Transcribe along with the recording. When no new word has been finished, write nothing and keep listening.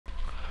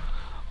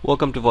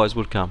Welcome to Voice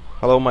Bootcamp.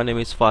 Hello, my name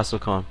is Faisal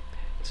Khan,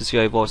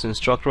 CCIE Voice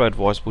Instructor at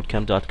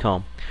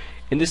voicebootcamp.com.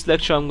 In this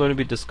lecture, I'm going to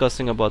be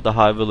discussing about the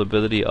high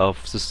availability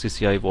of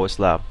CCIE Voice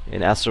Lab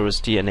in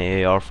SRST and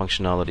AAR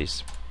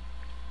functionalities.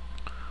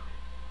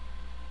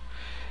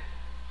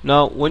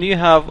 Now, when you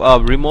have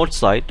a remote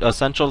site, a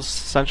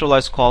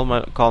centralized call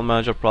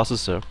manager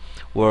processor,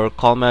 where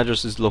call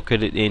managers is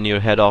located in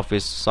your head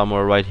office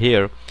somewhere right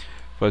here,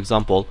 for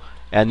example,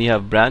 and you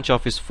have branch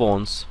office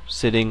phones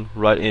sitting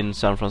right in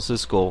San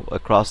Francisco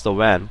across the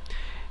WAN.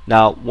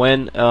 Now,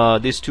 when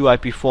these two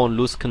IP phones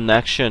lose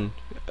connection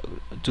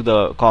to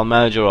the call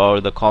manager,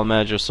 or the call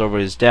manager server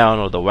is down,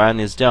 or the WAN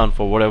is down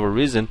for whatever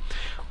reason,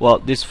 well,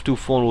 these two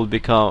phones will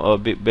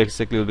become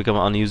basically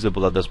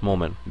unusable at this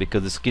moment,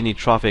 because the skinny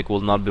traffic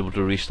will not be able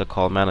to reach the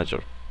call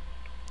manager.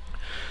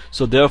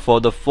 So therefore,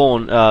 the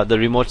phone, the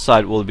remote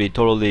site will be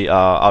totally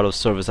out of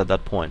service at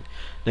that point.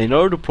 Now, in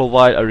order to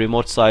provide a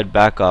remote site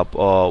backup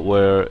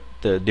where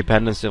the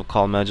dependency of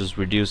call managers is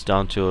reduced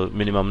down to a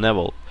minimum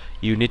level,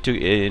 you need to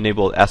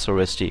enable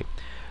SRST.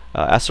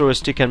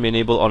 SRST can be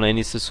enabled on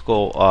any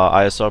Cisco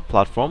ISR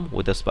platform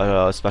with a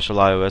special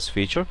iOS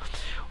feature,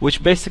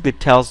 which basically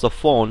tells the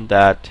phone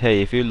that,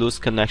 hey, if you lose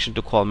connection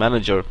to call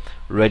manager,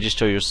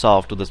 register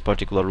yourself to this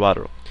particular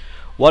router.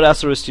 What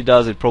SRST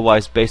does, it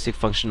provides basic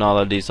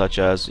functionality such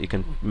as you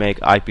can make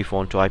IP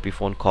phone to IP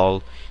phone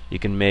call, you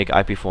can make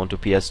IP phone to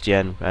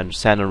PSTN and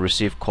send and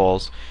receive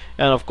calls,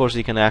 and of course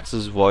you can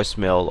access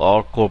voicemail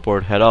or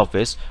corporate head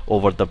office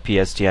over the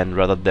PSTN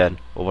rather than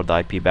over the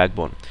IP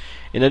backbone.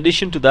 In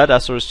addition to that,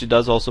 SRST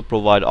does also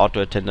provide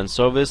auto attendance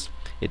service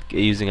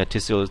using a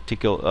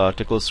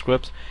tickle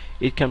script.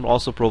 It can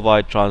also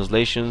provide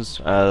translations,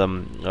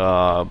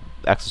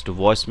 access to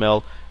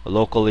voicemail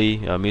locally,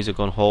 music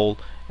on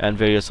hold, and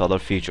various other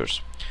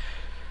features.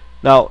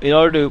 Now, in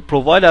order to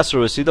provide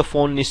SRST, the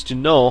phone needs to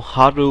know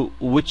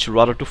which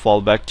router to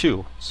fall back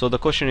to. So the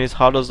question is,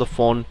 how does the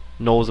phone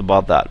knows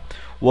about that?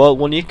 Well,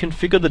 when you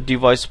configure the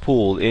device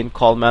pool in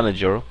Call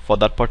Manager for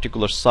that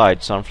particular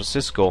site, San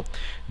Francisco,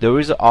 there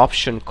is an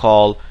option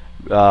called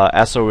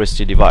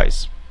SRST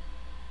device.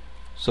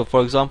 So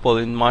for example,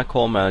 in my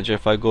Call Manager,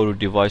 if I go to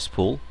device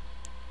pool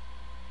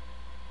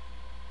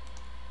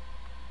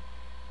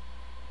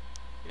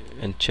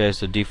and change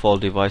the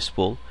default device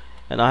pool,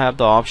 and I have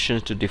the option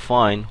to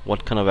define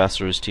what kind of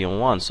SRST I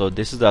want. So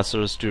this is the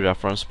SRST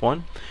reference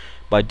point.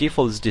 By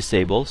default is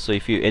disabled, so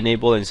if you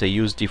enable and say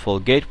use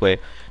default gateway,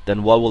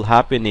 then what will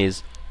happen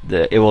is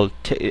it will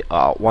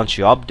once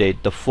you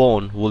update, the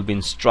phone will be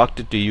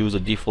instructed to use a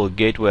default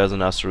gateway as an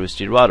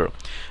SRST router.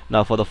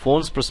 Now, for the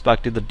phone's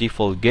perspective, the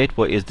default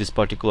gateway is this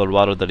particular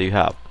router that you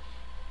have.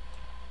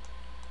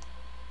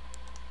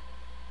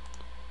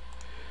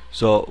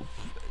 So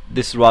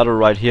this router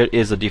right here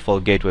is a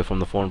default gateway from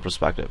the phone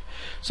perspective.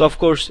 So of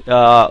course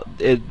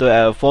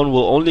the phone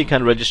will only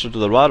can register to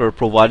the router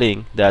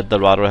providing that the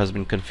router has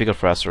been configured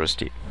for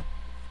SRST.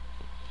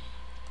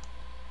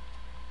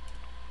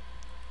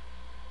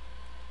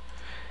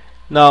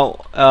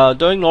 Now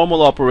during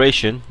normal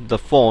operation, the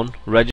phone registers